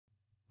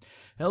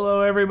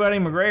Hello everybody,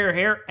 MacGhriogair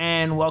here,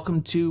 and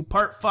welcome to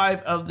part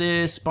 5 of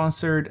this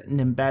sponsored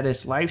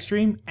Nimbatus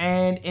livestream.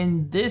 And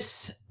in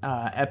this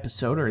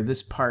episode, or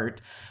this part,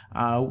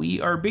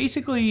 we are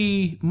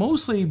basically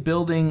mostly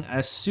building a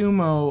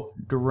Sumo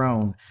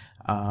drone.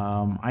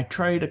 I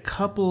tried a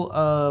couple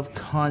of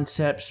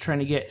concepts trying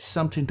to get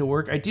something to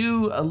work. I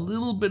do a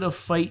little bit of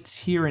fights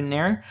here and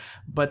there,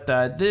 but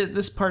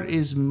this part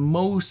is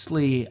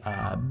mostly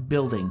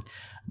building.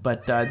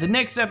 But the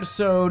next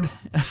episode,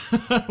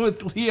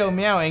 with Leo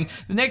meowing,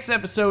 the next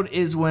episode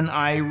is when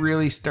I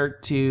really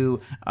start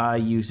to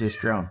use this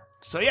drone.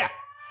 So yeah,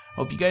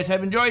 hope you guys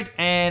have enjoyed,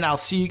 and I'll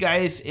see you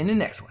guys in the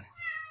next one.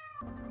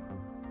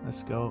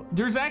 Let's go.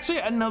 There's actually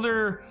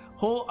another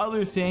whole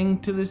other thing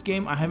to this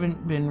game I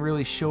haven't been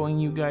really showing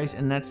you guys,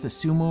 and that's the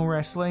sumo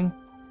wrestling,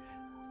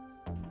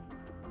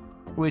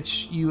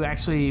 which you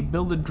actually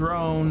build a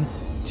drone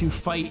to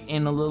fight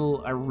in a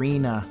little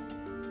arena.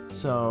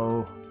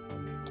 So...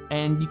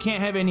 and you can't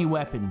have any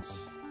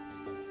weapons.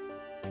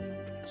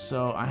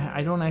 So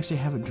I don't actually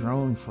have a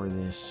drone for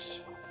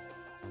this.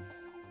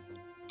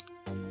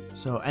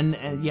 So, and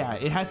yeah,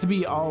 it has to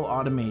be all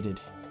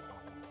automated.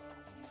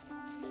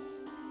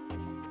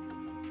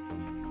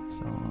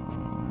 So,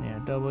 yeah,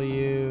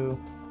 W.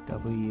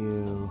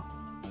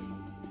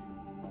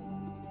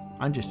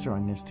 I'm just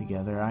throwing this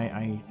together.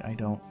 I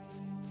don't.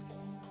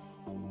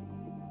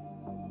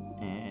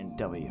 And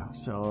W.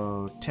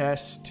 So,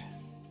 test.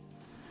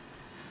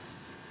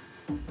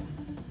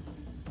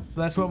 So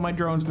that's what my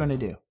drone's going to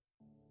do.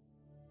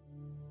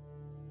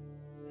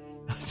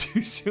 To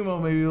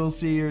Sumo, maybe we'll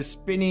see your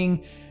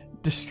spinning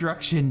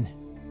destruction.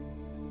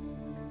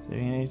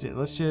 So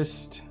let's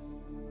just...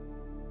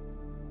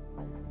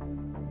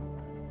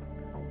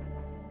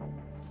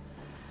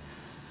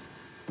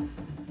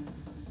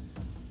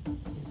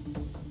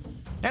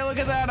 Hey, look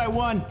at that, I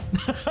won!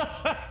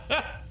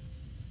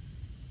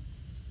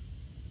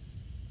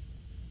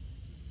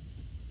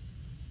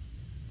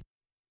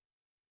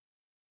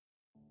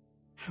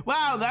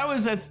 Wow,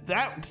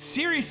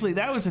 seriously,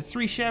 that was a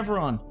 3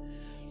 chevron.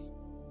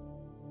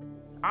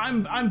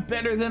 I'm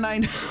better than I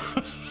know.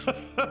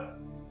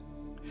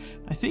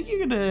 I think you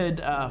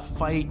could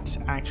fight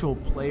actual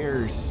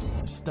players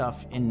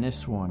stuff in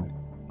this one.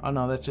 Oh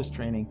no, that's just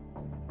training.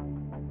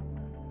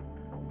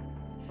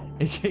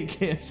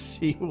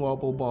 AKKFC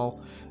wobble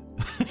ball.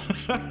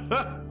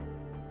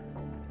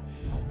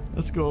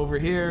 Let's go over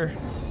here.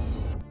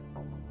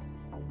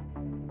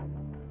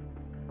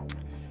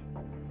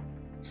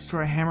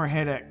 Destroy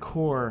hammerhead at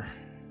core.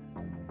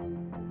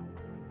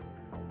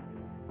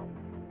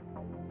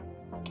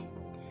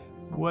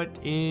 What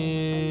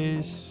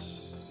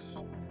is...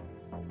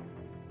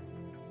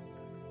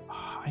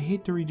 I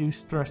hate the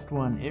reduce thrust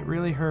one. It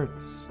really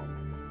hurts.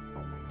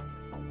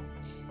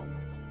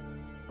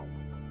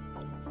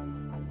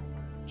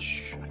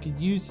 I could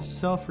use the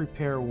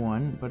self-repair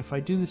one, but if I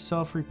do the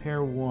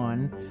self-repair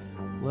one,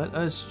 let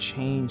us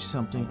change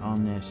something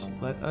on this.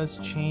 Let us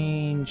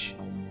change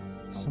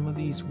some of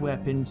these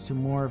weapons to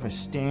more of a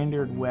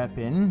standard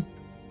weapon.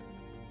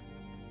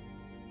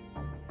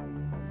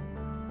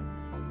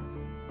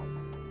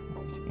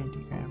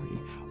 Anti-gravity.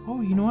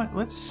 Oh, you know what?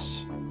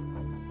 Let's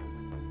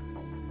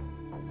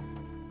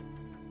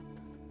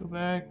go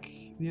back.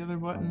 The other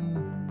button.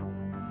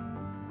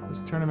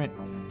 This tournament.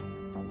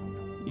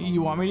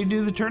 You want me to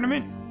do the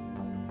tournament?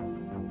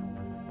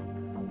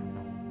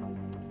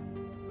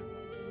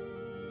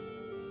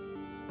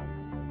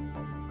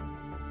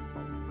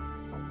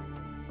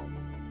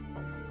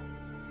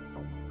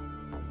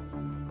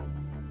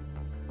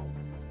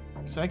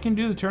 So I can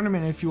do the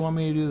tournament if you want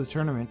me to do the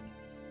tournament.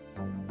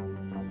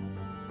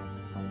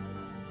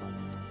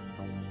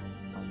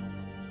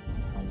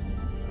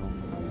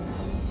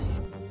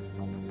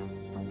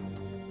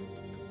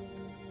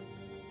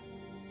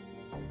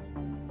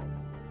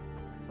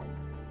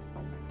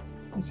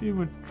 Let's see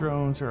what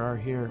drones are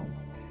here.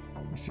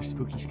 Mr.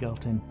 Spooky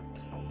Skeleton.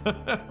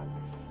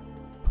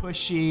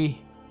 Pushy.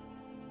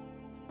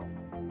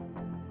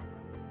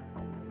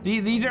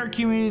 These are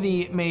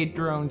community-made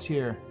drones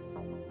here.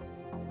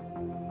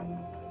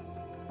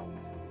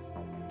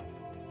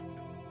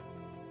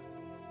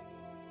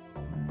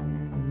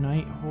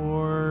 Night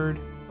Horde.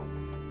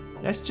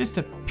 That's just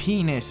a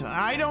penis.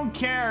 I don't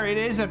care. It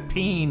is a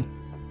peen.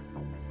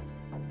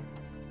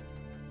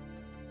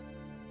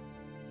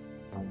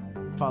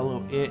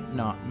 Follow it,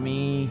 not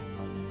me.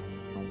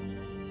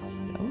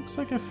 That looks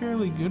like a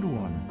fairly good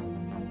one.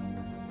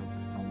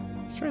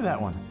 Let's try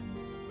that one.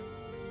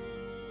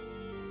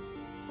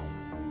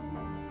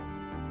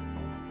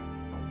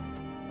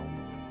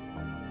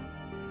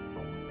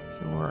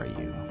 So where are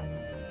you?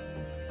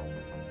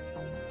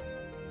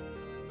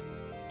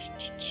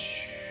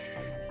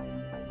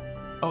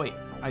 Oh wait,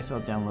 I saw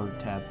download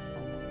tab.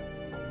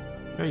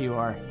 There you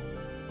are.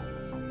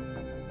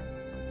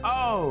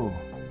 Oh!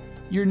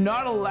 You're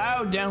not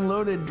allowed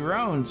downloaded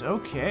drones.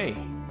 Okay.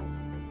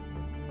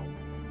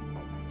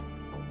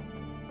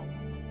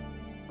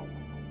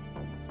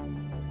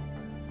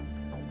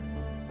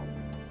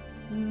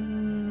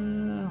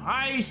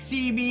 I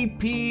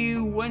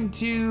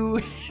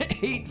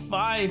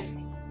CBP1285.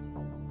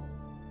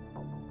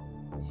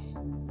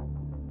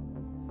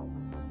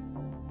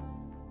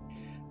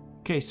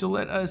 Okay, so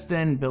let us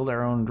then build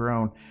our own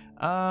drone.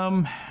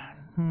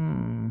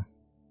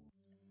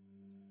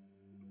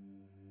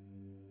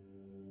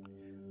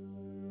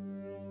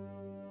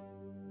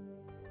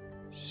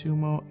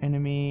 Sumo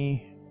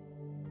enemy.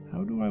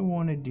 How do I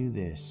want to do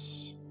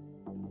this?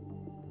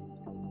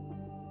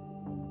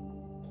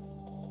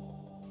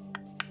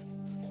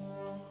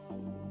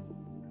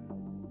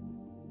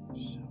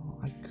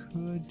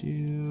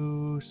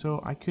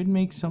 So I could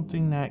make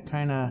something that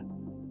kind of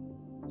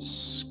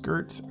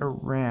skirts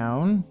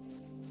around.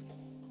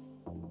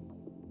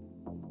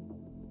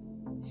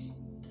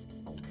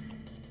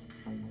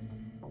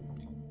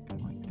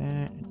 Like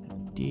that.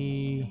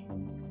 D.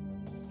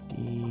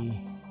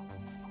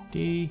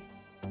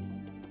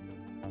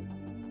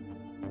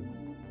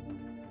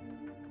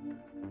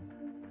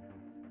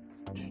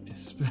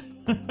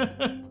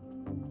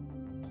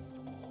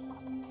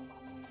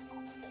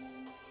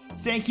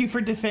 Thank you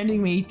for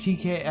defending me,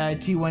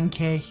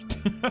 T1K.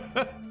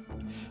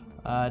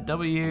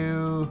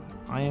 W.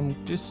 I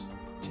am just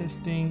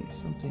testing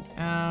something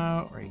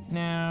out right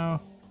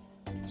now.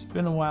 It's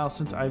been a while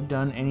since I've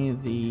done any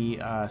of the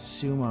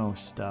Sumo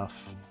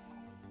stuff.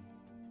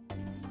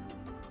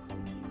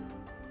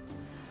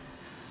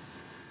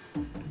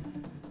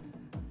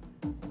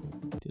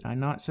 Did I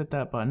not set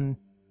that button?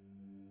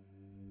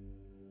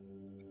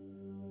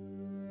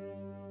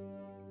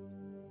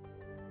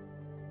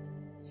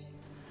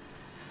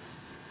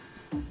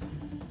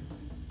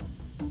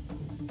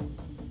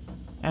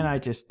 And I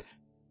just,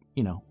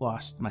 you know,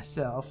 lost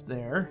myself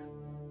there.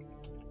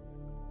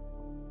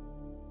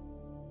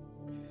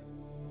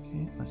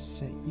 Okay, let's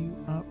set you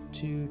up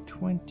to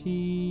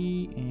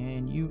 20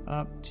 and you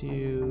up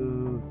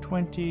to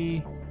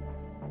 20.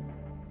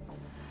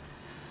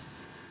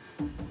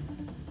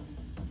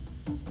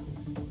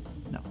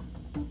 No.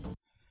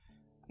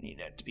 I need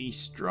that to be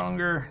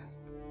stronger.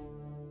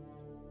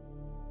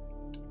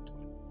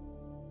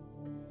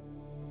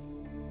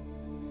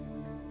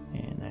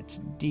 And that's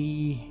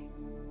D.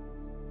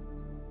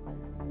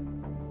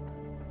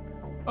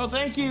 Oh,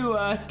 thank you,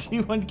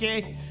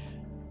 T1K.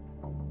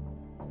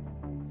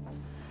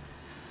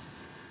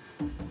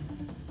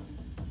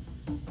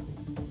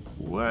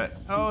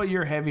 What? Oh,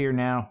 you're heavier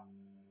now.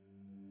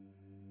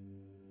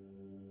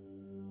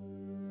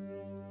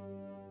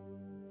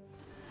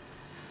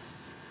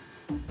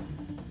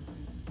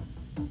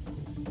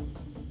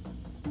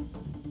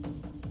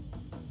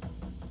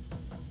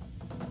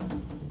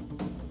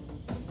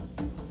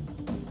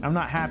 I'm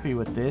not happy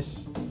with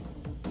this,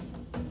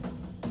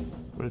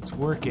 but it's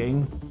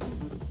working.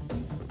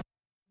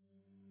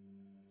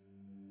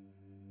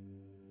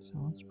 So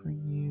let's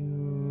bring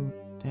you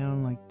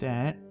down like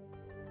that.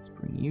 Let's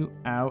bring you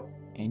out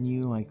and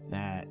you like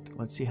that.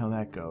 Let's see how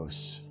that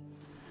goes.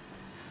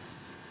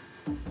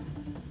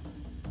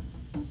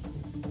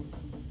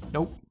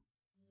 Nope.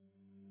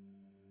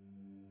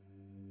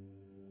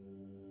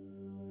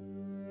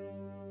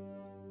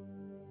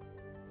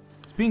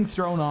 It's being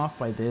thrown off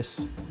by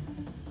this.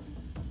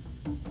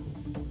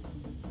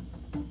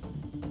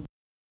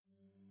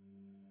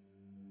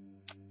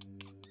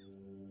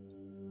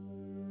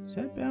 Is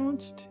that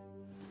balanced?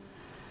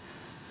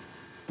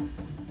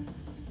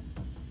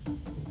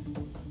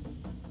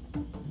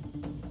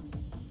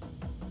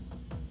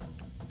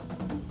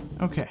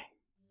 Okay,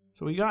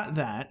 so we got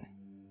that.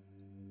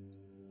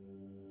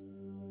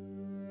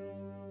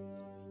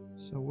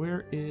 So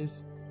where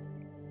is...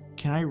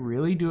 Can I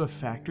really do a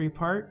factory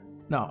part?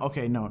 No,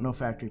 okay, no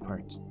factory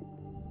parts.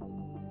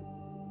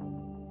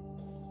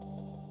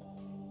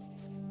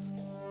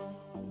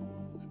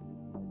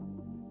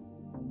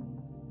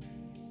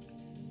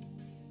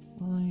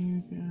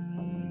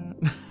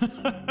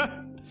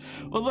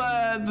 Well,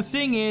 the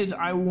thing is,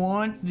 I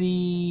want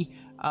the...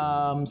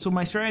 so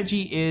my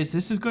strategy is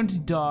this is going to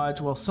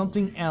dodge while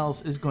something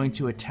else is going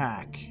to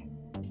attack.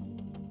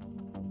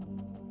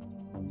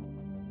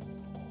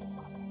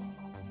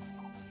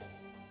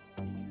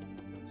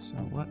 So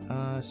let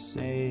us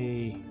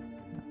say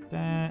like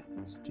that.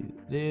 Let's do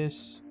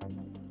this.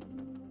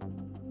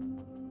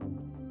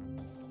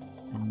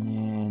 And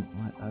then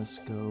let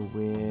us go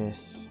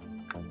with...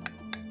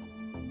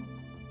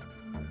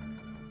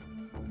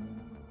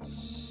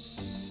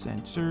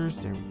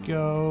 sensors, there we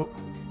go.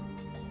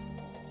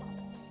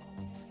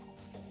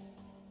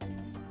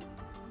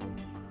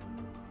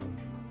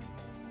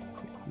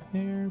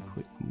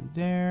 Put you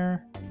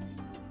there.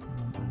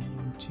 And I'm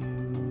going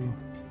to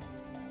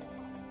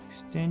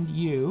extend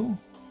you.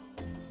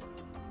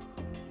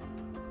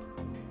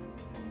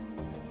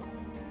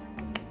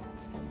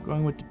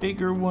 Going with the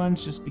bigger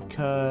ones just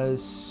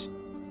because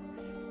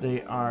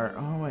they are...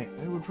 Oh wait,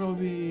 it would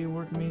probably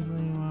work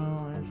amazingly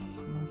well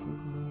as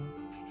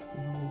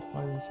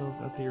fly themselves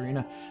out the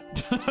arena.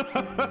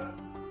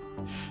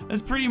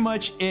 That's pretty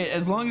much it.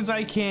 As long as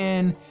I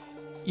can,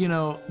 you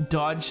know,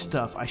 dodge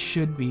stuff, I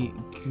should be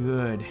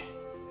good.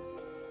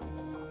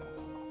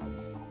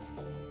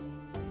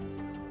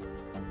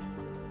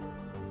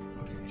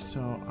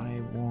 so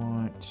I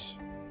want...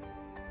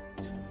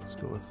 Let's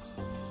go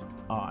with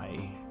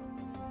I.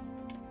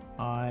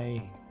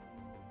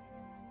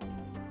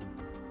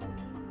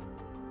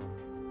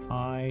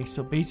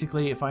 So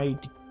basically, if I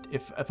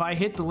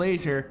hit the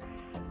laser,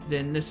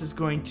 then this is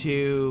going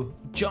to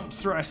jump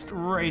thrust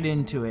right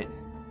into it.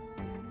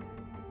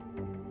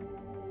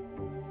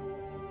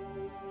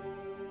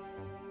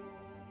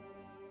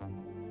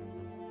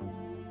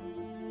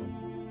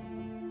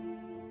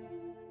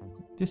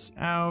 Put this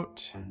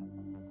out.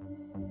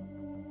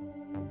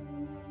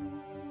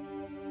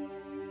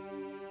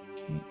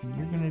 Okay, and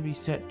you're going to be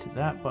set to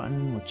that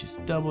button, which is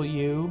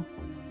W.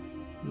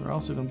 You're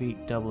also going to be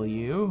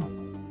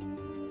W.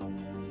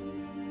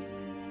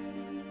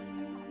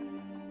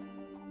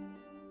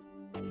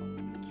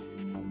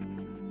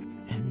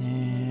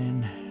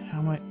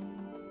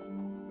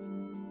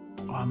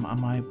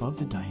 Am I above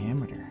the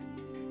diameter?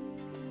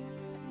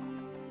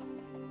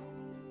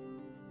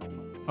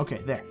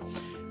 Okay, there.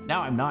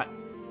 Now I'm not.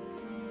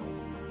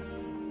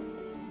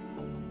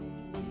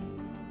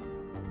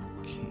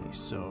 Okay,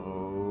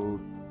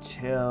 so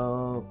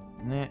till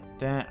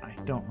that I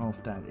don't know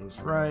if that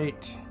is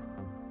right.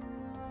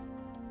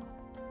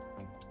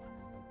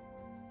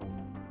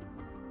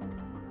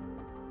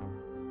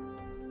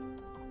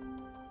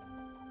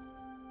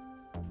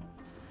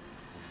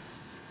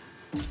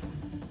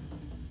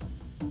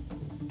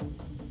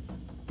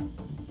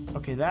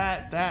 Okay,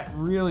 that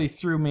really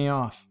threw me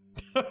off.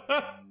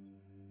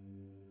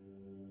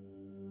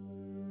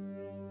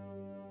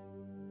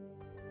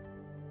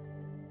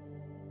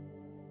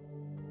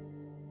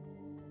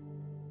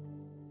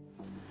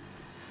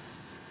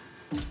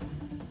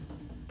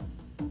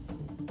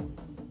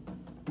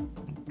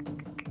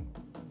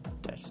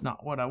 That's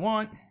not what I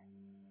want.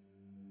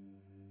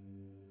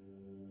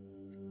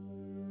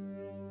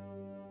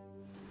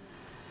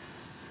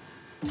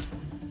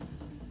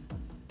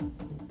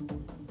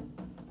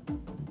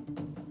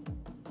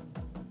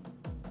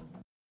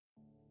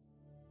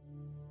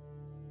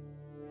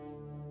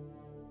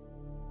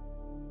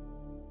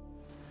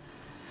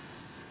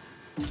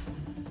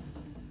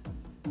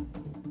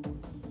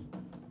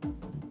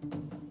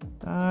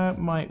 That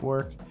might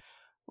work.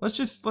 Let's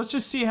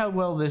just see how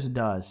well this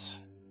does.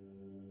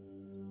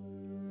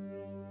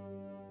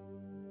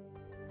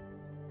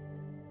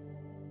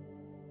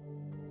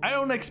 I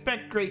don't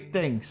expect great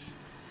things.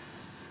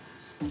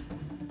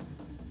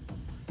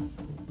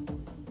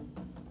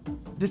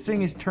 This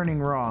thing is turning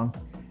wrong,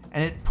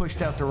 and it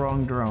pushed out the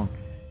wrong drone.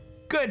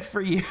 Good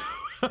for you.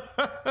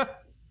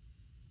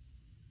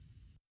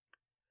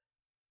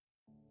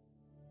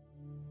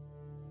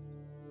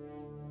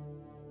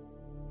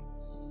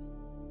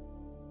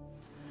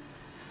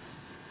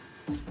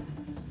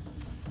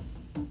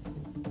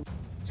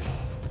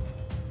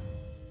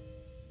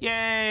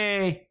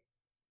 Yay!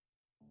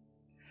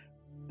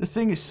 This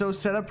thing is so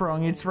set up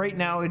wrong. It's right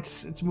now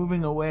it's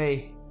moving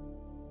away.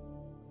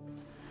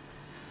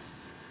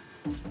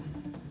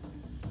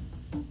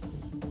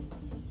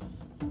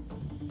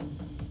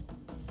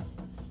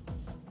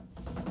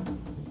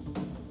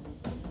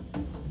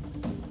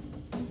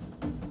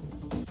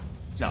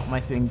 No, my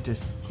thing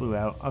just flew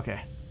out.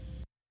 Okay.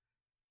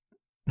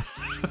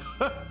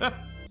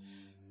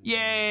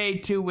 Yay,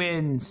 2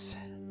 wins.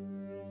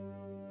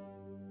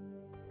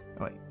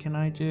 Oh, wait, can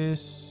I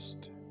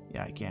just...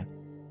 Yeah, I can.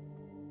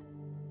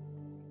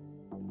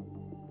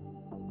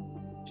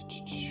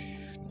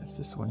 That's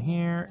this one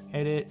here.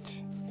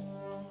 Edit.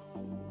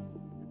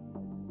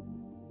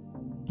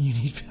 You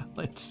need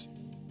balance.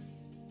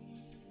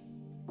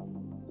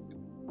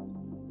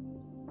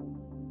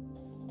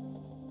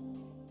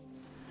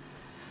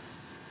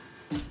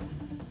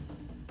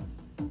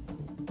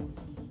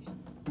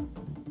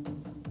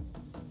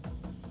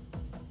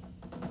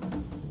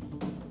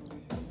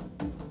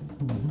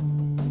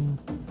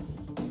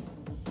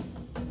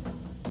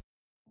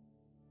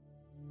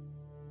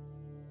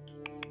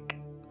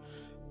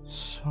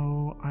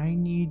 So I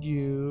need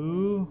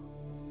you.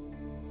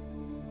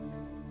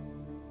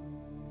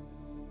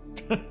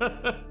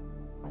 But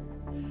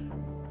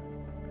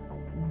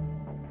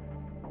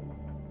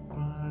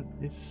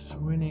it's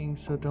winning,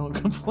 so don't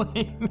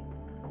complain.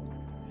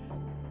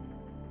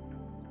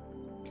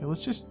 Okay,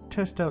 let's just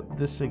test out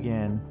this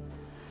again.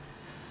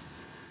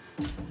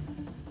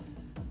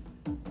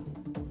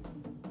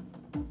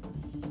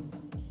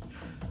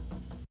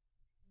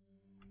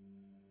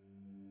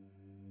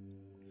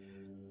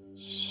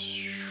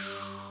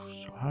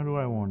 How do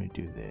I want to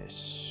do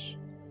this?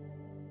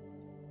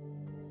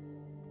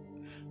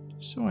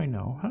 So I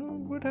know.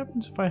 What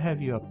happens if I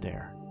have you up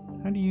there?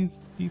 How do you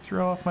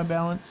throw off my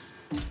balance?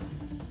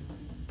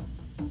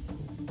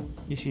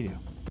 Yes, you do.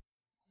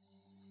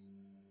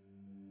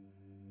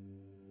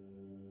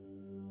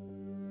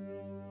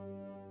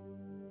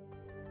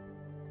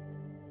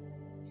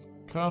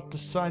 Cut off the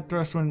side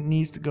thrust when it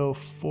needs to go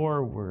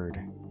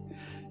forward.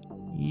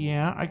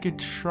 Yeah, I could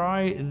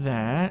try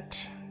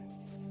that.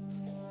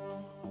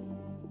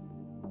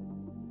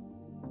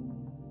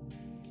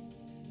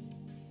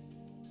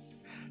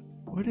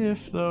 What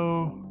if,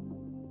 though...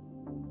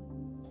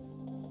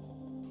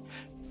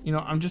 You know,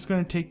 I'm just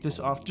going to take this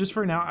off just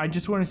for now. I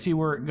just want to see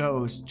where it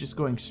goes, just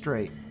going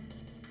straight.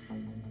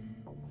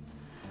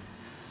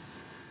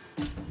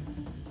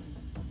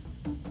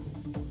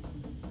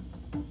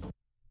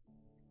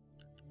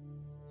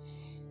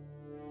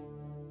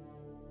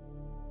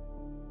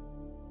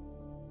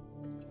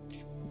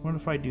 What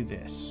if I do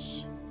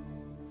this?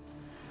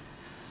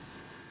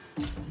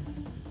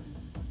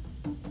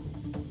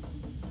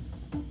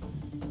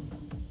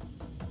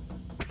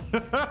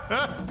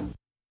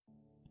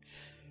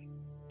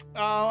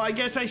 Oh, I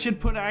guess I should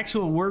put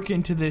actual work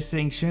into this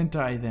thing, shouldn't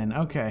I then?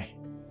 Okay.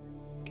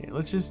 Okay,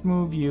 let's just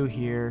move you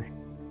here.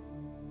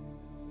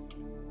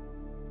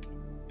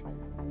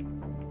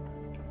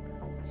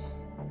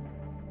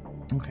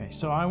 Okay,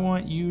 so I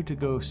want you to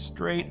go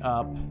straight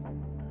up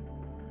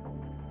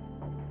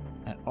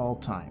at all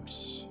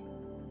times.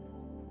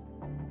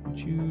 I want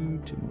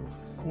you to move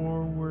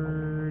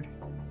forward.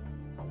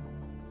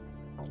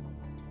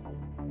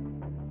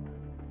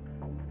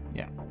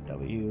 Yeah,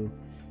 W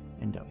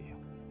and W.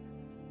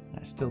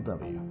 That's still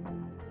W.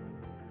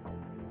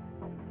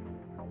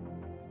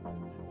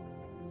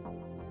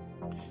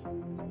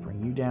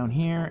 Bring you down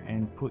here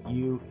and put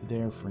you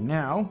there for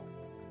now.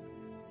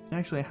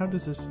 Actually, how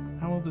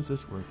will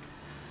this work?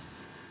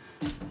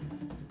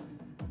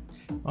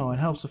 Oh, it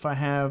helps if I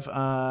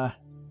have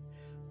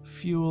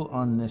fuel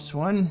on this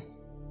one.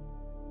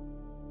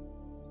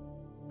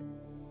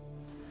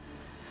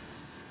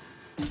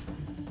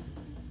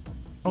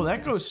 Oh,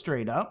 that goes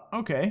straight up.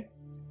 Okay.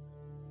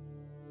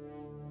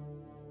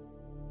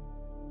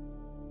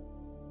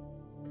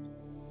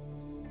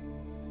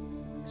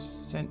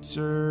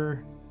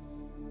 Sensor.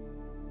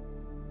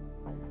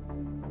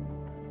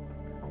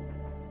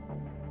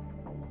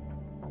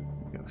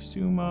 Go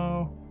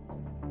Sumo.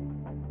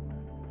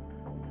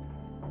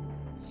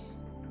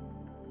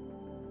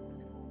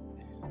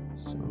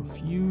 So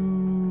if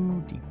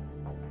you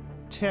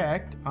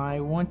detect, I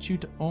want you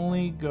to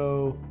only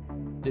go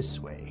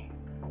this way.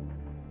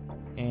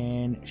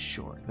 And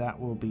sure, that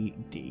will be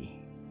D.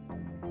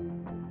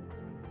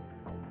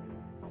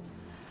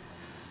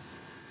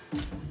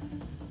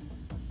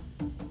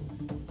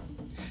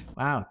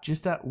 Wow,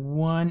 just that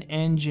one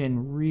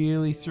engine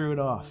really threw it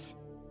off.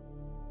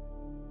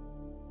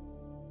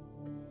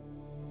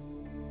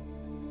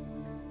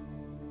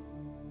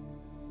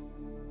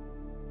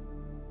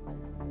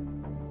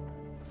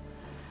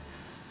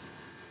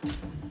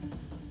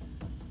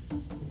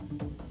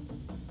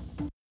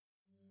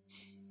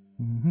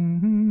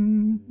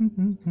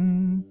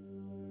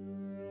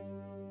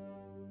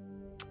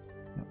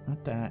 No,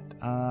 not that.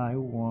 I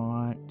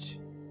want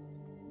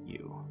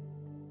you.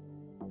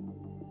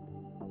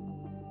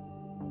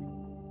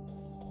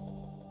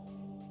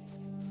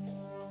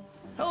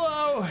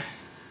 Hello!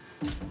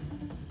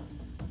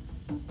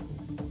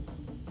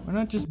 Why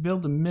not just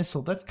build a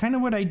missile? That's kind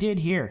of what I did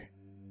here.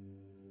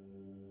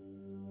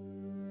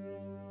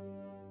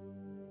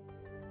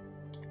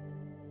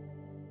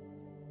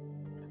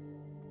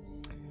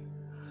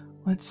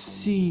 Let's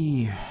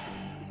see.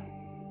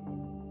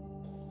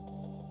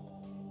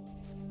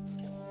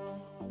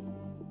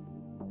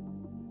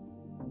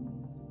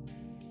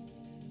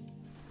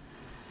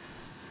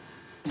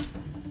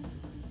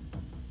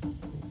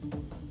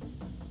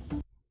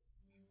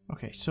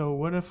 Okay, so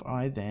what if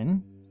I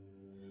then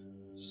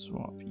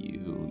swap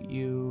you,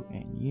 you,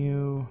 and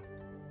you?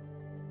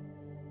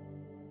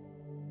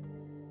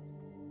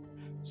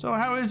 So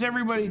how is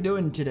everybody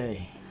doing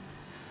today?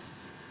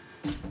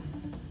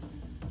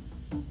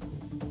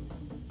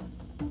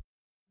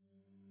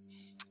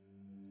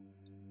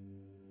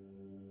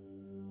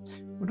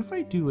 What if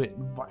I do it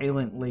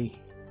violently,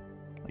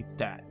 like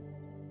that?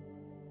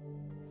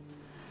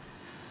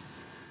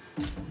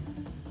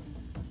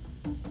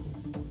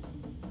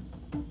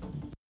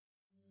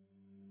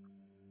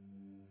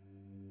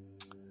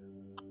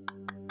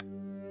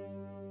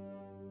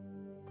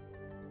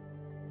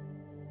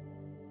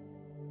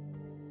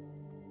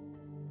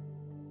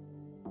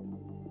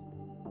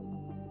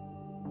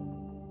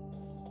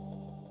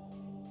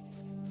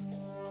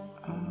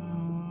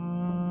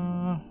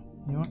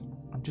 You know what?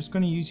 I'm just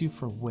going to use you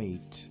for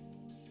weight.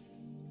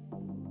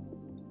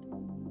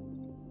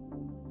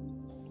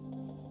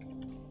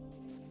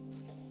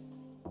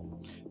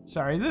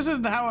 Sorry, this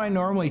is how I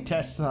normally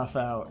test stuff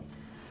out.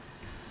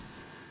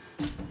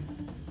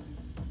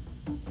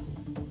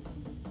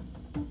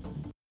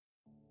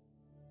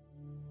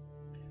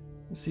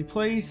 Let's see,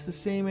 place the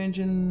same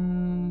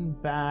engine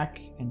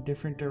back in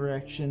different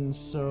directions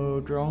so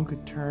drone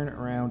could turn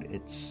around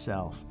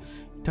itself.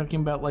 You're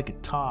talking about like a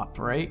top,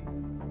 right?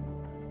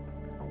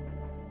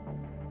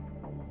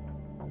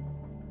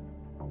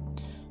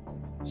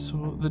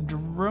 So the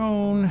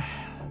drone,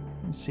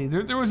 let's see,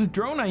 there was a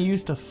drone I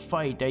used to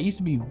fight that used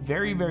to be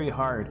very, very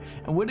hard.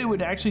 And what it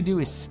would actually do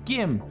is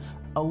skim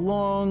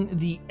along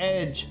the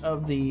edge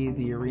of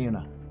the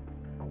arena.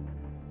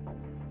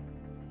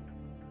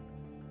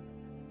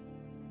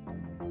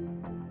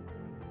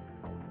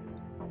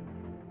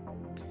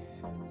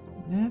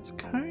 That's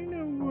kind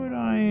of what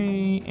I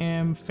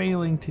am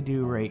failing to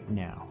do right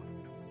now.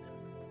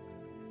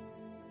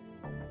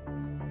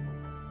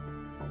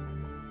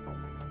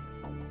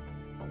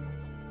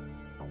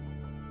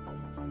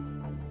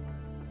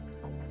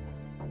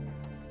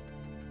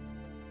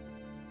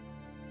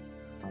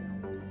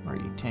 Where are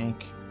you,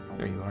 tank?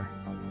 There you are.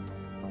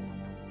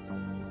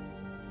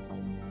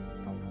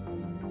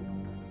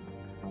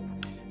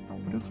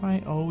 What if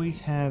I always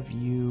have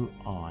you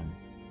on?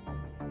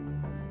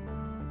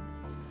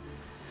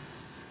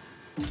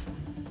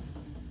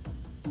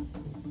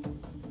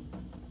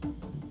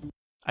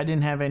 I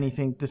didn't have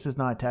anything. This is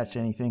not attached to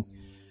anything.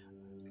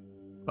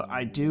 But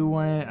I did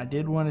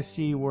want to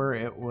see where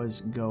it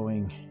was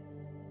going.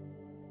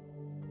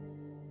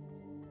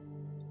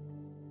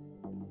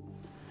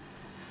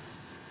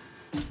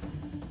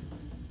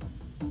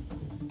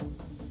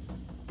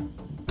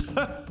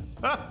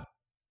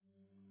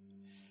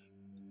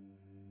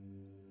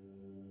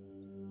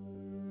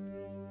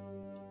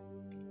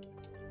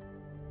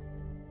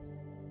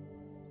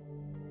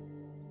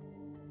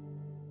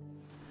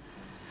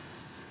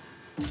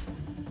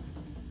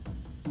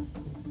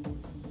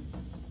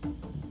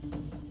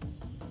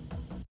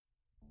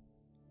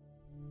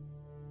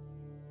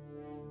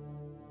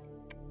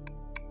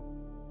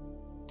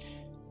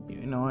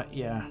 You know what?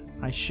 Yeah,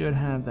 I should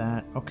have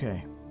that.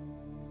 Okay.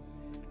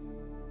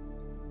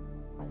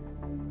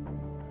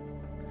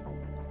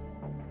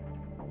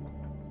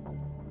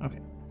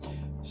 Okay.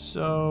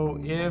 So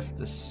if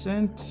the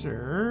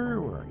sensor,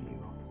 where are you?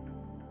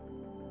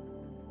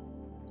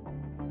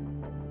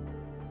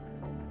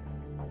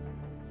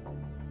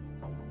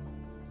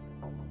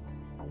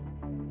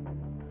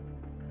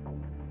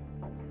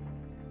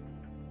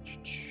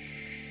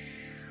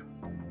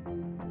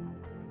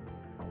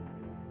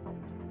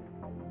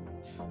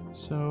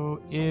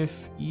 So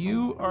if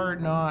you are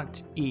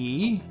not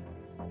E,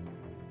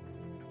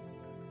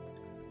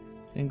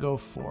 then go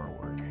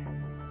forward.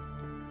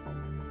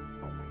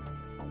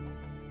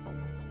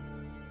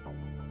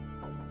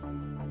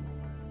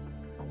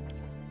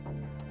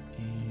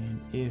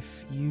 And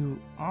if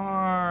you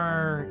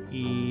are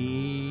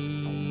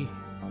E,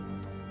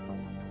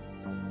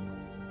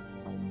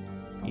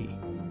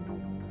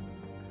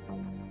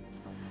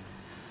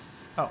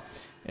 oh,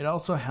 it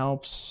also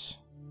helps.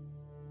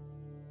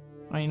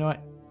 Oh, you know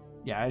what?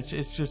 Yeah, it's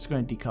just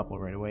going to decouple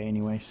right away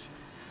anyways.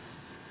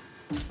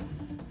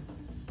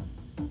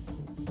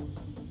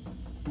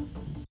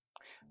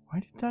 Why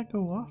did that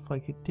go off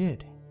like it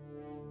did?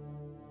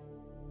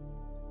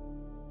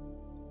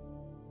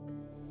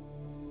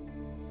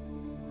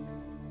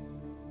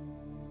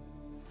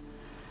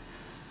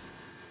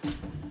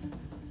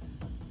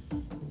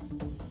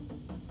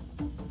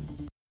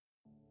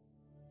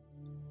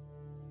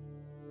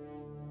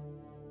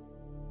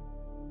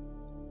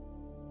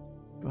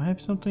 Do I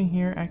have something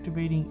here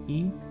activating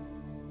E?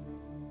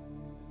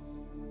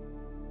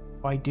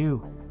 Oh, I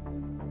do.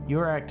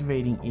 You're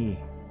activating E.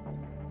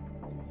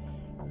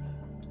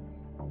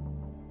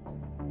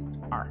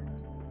 R.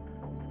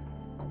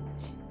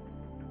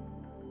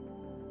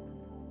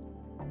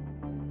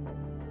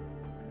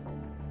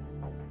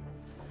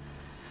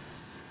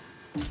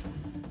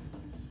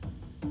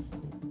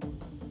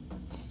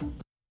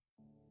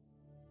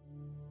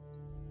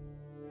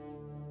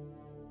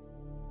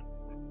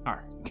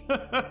 R.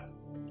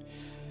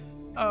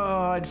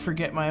 Oh, I'd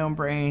forget my own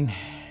brain.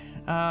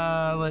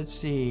 Let's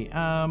see.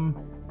 Shorten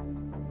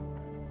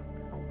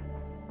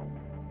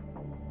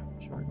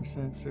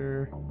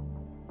sensor. I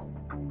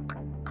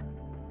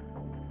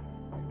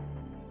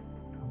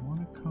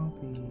want to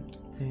copy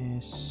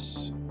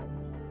this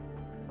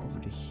over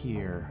to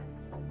here.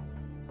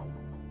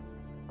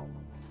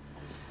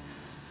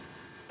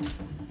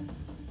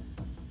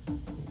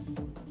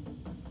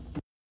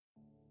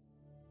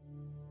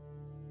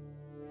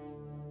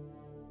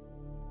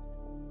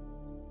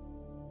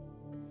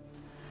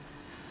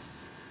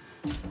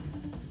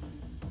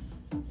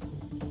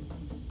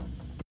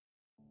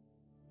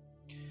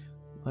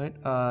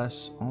 Let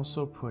us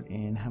also put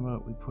in, how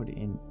about we put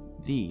in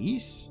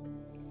these?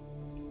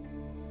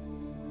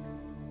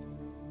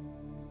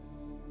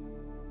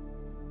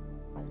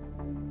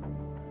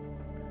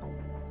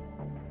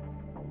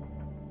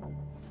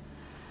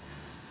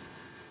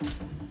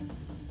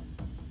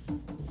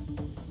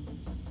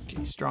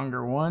 Okay,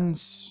 stronger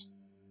ones.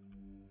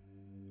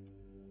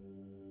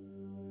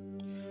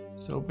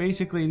 So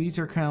basically these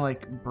are kind of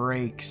like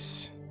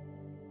brakes.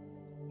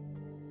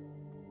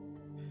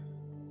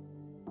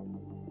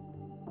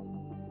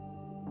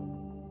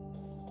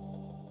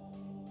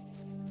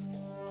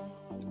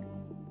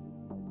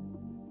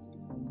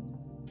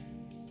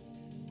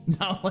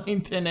 Not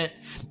lengthen it.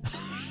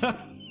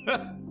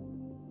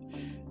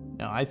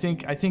 No, I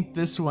think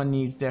this one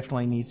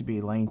definitely needs to be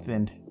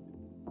lengthened.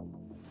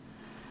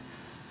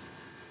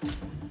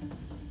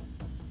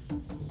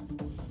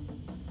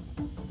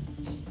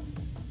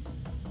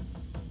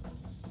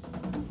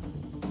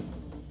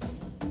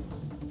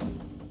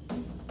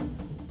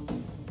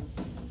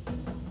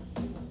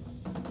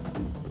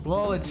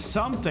 Well, it's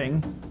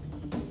something.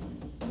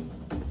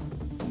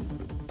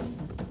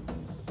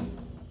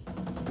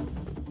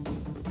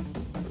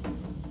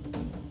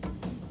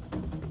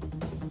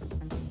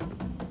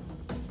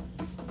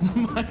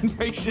 Mine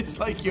breaks just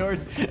like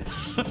yours.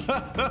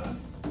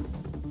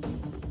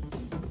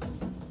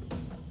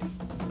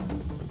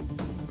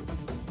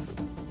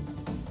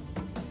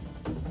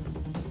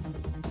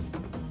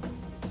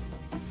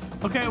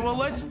 Okay, well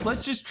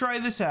let's just try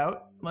this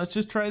out. Let's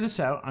just try this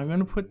out. I'm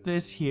gonna put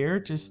this here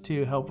just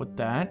to help with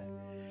that.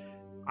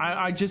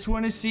 I just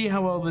want to see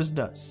how well this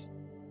does.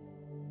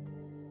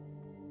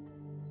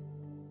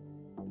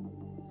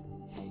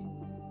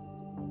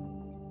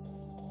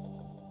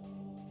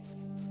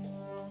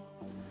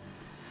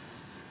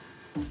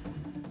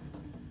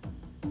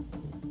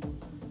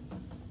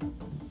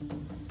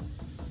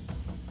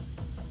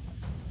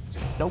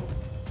 Nope.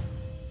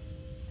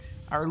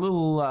 Our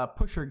little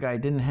pusher guy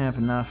didn't have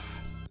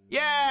enough.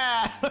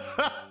 Yeah!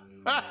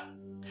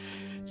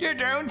 Your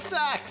drone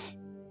sucks!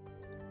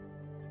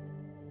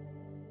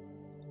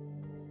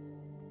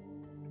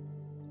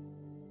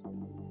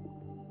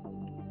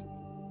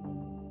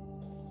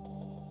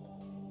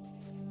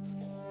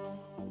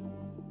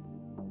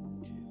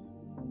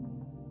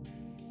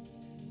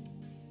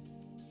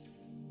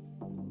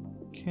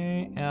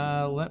 Okay,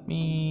 let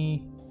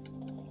me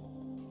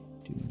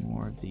do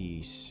more of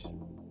these.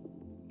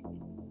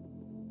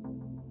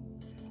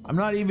 I'm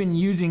not even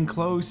using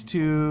close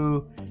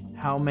to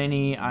how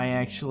many I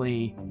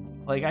actually,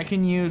 like I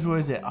can use, what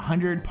is it,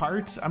 100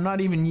 parts? I'm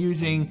not even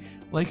using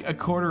like a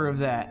quarter of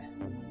that.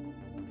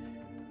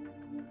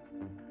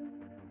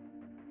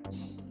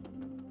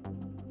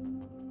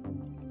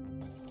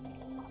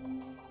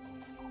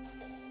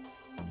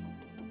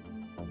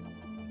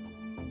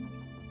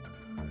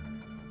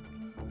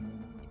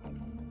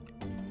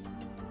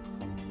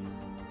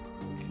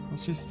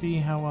 Let's just see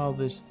how well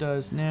this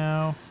does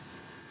now.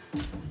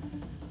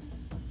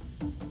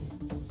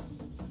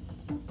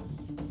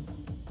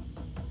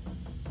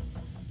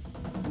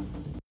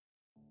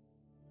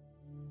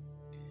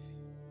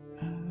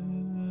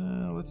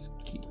 Let's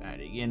keep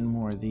adding in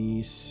more of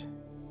these.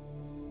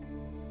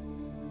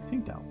 I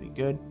think that'll be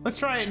good. Let's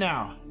try it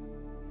now.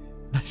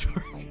 Nice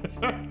work.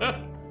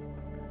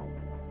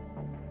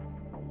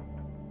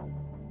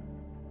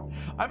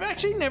 I've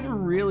actually never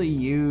really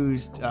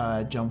used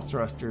jump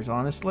thrusters,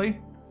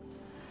 honestly.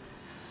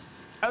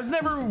 I was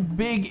never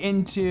big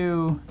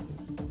into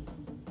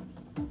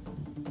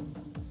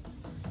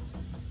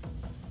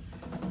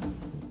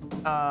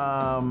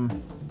the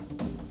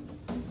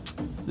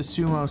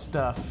Sumo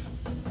stuff.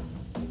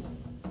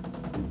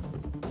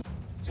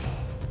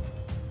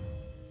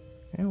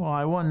 Okay, well,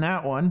 I won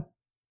that one.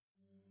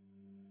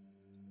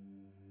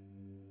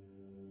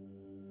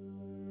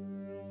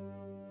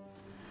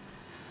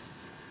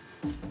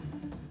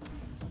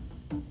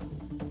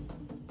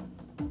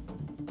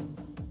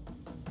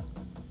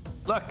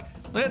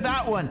 Look at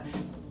that one.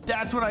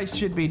 That's what I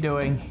should be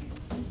doing.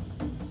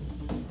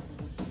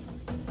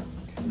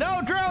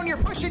 No, drone, you're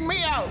pushing me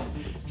out.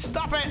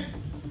 Stop it.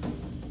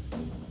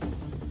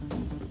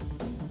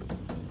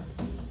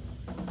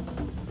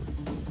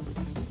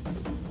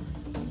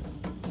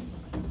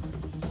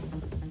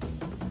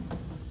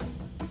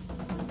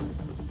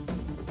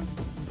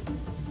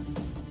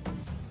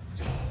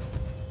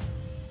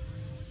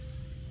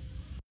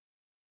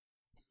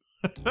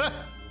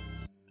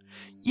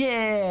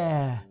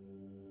 Yeah.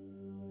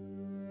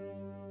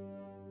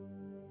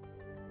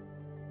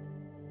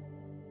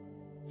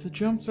 So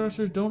jump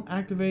thrusters don't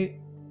activate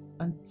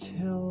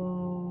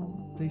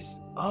until they.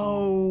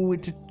 Oh,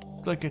 it's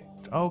like a.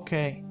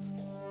 Okay.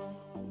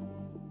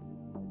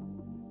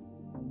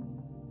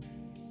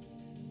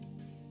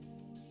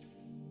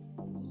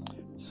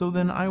 So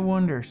then I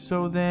wonder.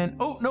 So then.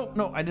 Oh,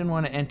 no, I didn't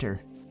want to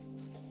enter.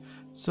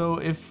 So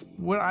if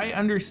what I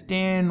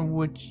understand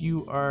what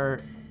you are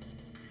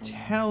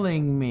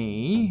telling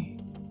me.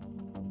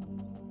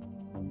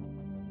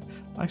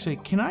 Actually,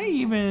 can I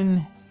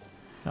even.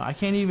 No, I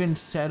can't even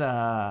set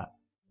a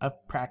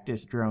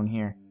practice drone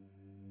here.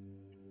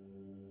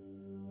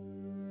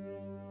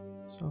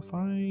 So if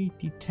I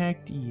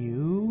detect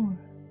you,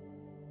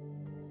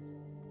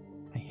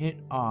 I hit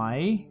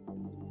I.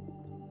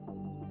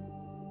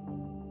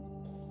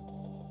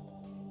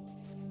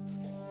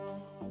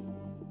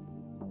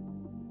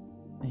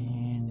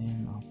 And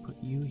then I'll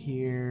put you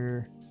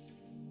here.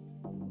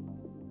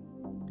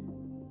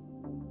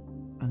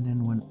 And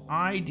then when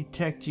I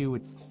detect you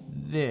with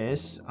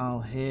this, I'll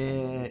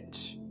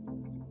hit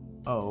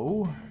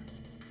O.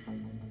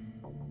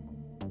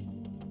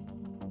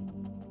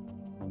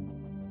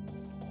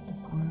 If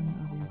one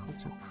of the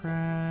inputs are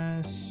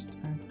pressed,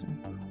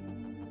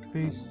 active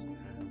face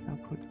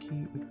output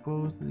key. If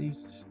both of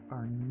these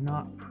are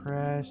not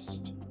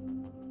pressed,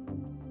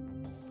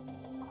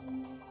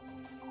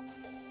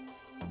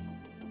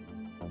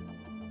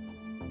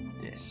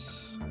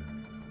 this.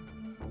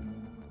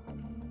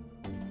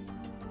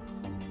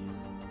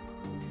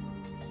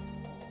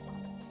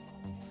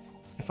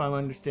 If I'm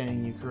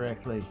understanding you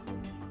correctly.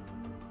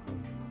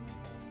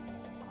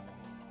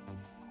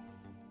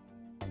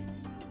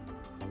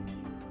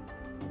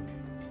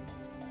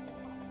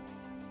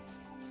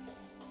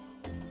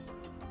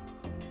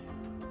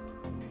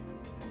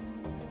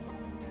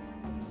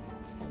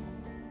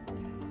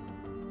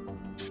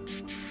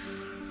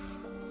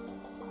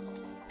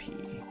 P.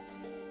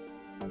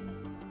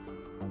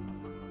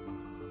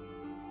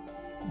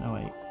 No,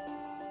 wait.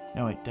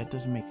 No, wait, that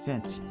doesn't make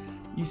sense.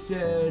 You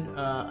said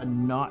a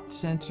not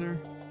sensor?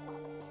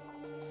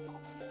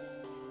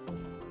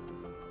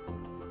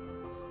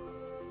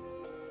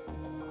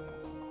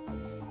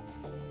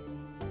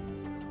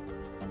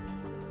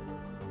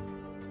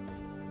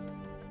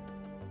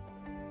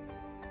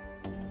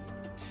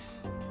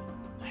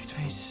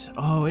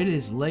 Oh, it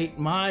is late.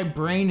 My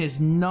brain is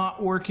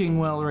not working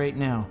well right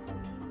now.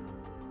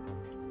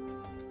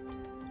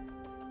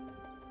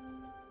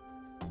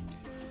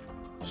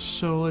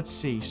 So let's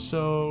see.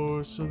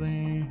 So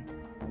they.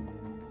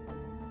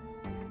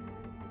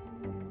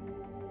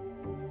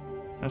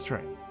 That's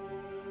right.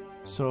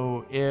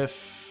 So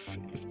if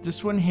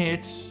this one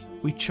hits,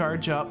 we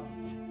charge up,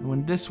 and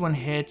when this one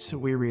hits,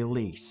 we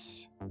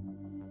release.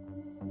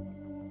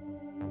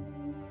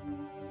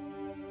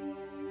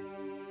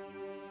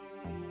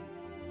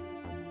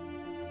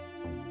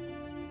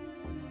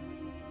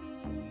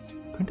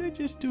 Couldn't I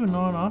just do an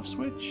on-off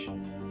switch?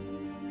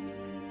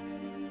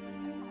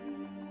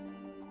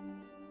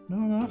 An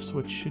on-off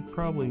switch should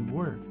probably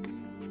work.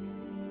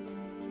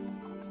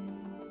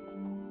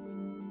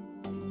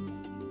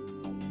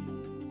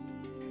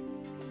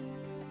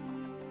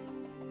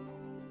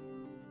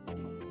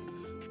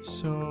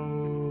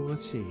 So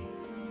let's see.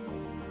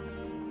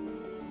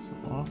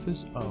 So off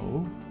is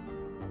O.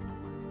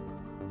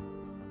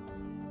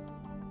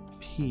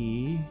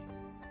 P.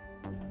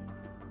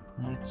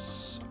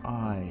 That's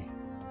I.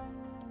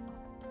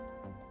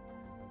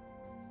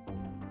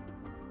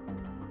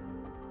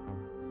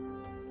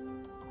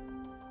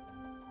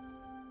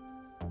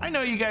 I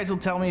know you guys will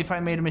tell me if I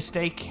made a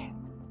mistake.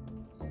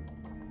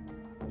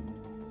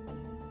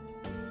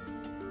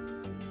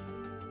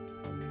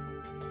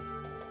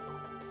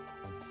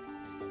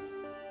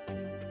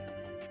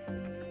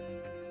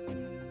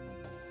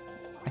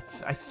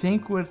 I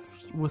think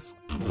with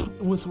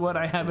what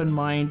I have in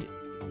mind,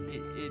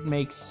 it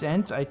makes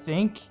sense, I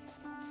think.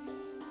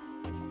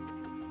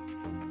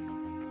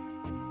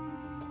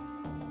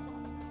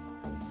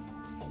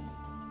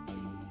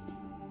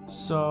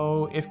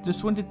 So if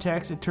this one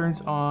detects, it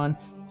turns on.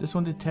 If this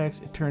one detects,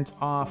 it turns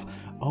off.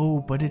 Oh,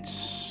 but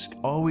it's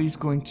always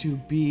going to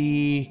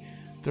be...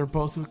 They're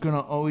both going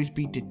to always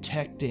be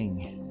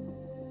detecting.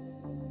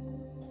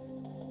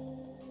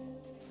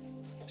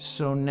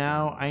 So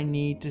now I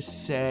need to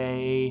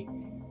say...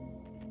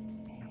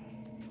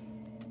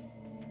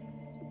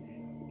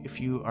 If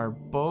you are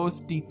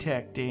both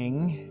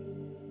detecting...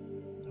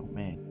 Oh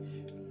man.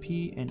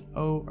 P and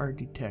O are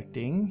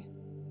detecting.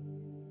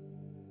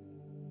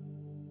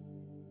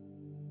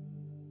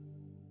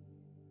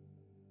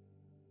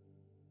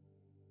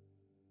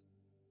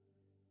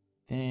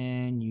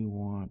 Then you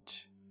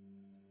want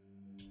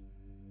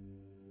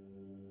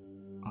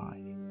I.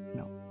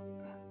 No.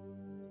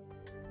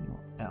 You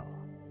want L.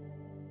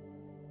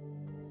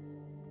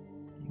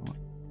 You want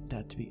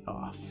that to be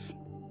off.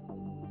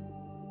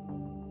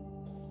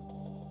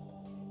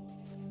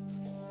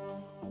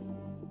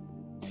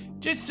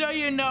 Just so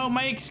you know,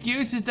 my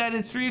excuse is that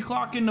it's 3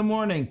 o'clock in the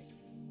morning.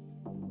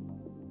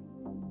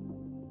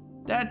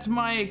 That's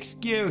my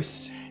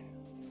excuse.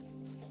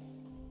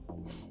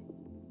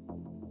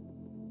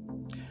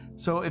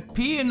 So if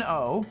P and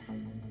O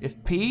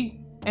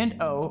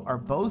are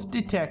both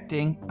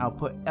detecting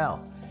output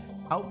L,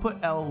 output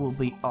L will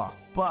be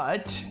off,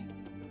 but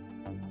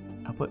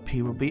output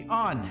P will be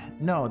on.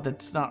 No,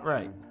 that's not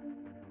right.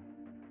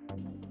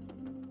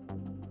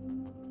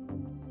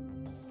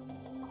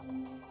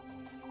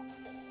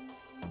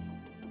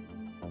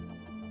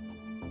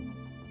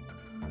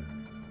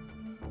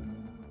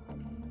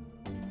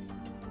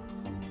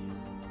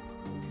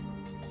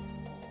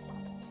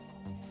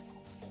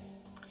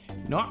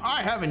 No,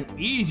 I have an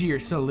easier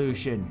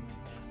solution.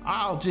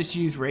 I'll just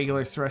use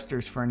regular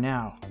thrusters for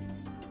now.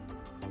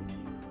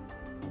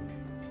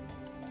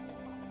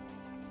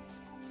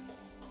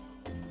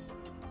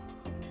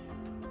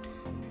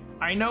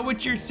 I know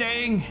what you're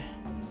saying.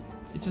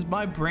 It's just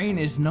my brain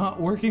is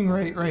not working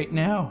right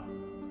now.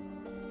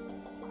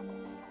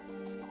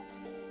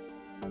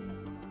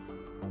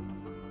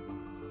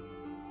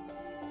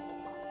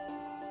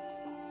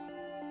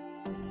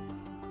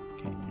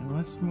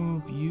 Let's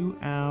move you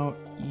out,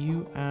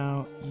 you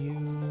out,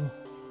 you...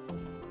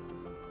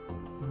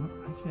 Well,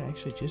 I could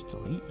actually just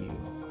delete you.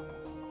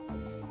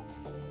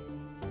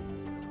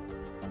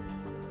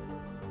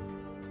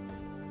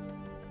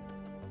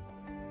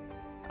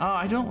 Oh,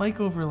 I don't like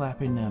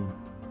overlapping them.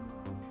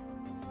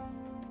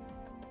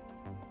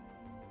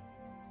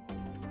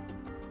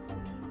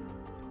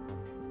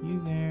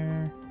 You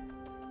there.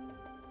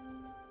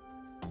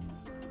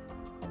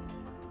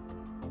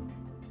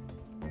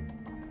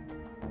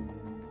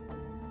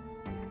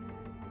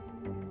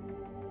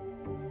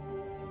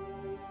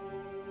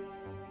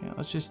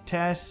 Let's just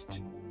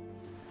test.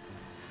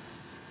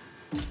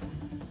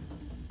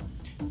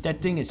 That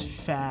thing is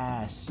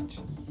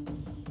fast.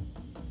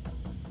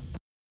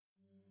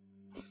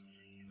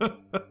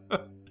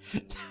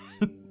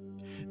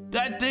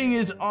 That thing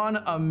is on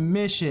a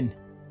mission.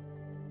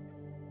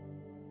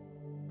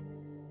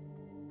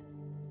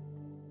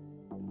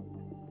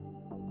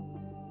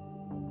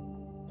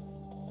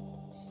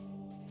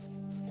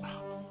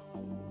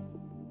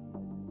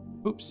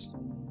 Oops.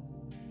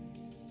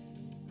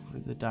 For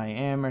the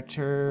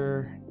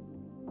diameter.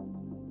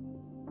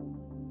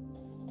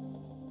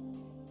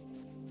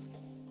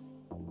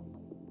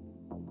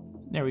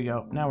 There we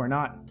go. Now we're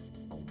not.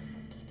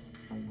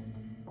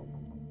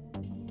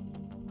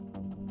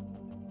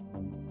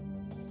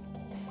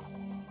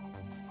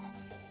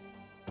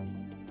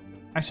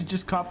 I should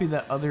just copy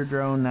that other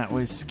drone that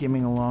was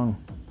skimming along.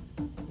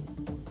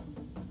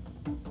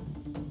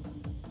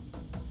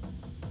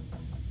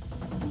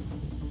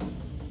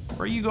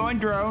 Where are you going,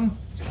 drone?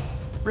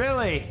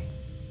 Really?